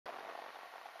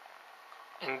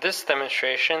In this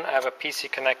demonstration, I have a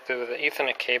PC connected with an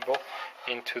Ethernet cable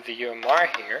into the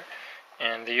UMR here,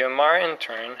 and the UMR in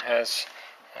turn has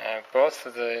both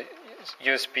of the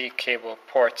USB cable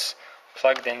ports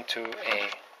plugged into a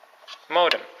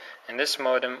modem. And this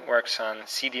modem works on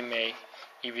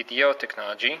CDMA-EVDO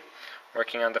technology,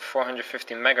 working on the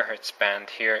 450 megahertz band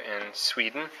here in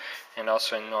Sweden and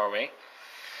also in Norway.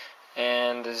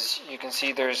 And as you can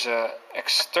see, there's an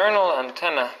external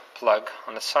antenna plug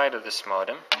on the side of this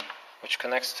modem, which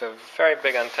connects to a very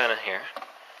big antenna here,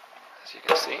 as you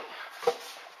can see.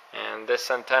 And this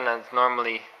antenna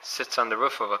normally sits on the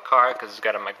roof of a car because it's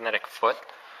got a magnetic foot,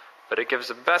 but it gives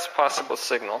the best possible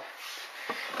signal.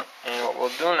 And what we'll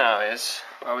do now is,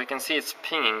 well, we can see it's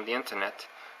pinging the internet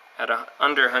at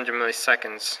under 100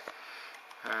 milliseconds.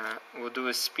 We'll do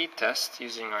a speed test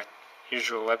using our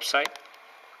usual website.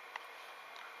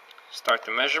 Start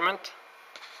the measurement,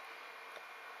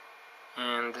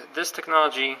 and this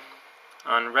technology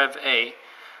on Rev A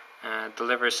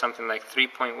delivers something like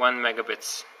 3.1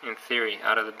 megabits in theory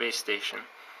out of the base station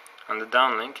on the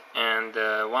downlink and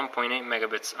 1.8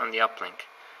 megabits on the uplink.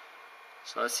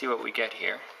 So let's see what we get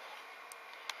here.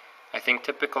 I think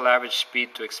typical average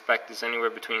speed to expect is anywhere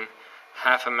between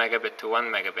half a megabit to 1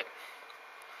 megabit.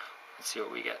 Let's see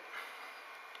what we get.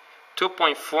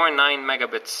 2.49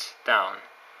 megabits down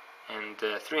and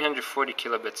 340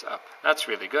 kilobits up. That's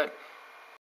really good.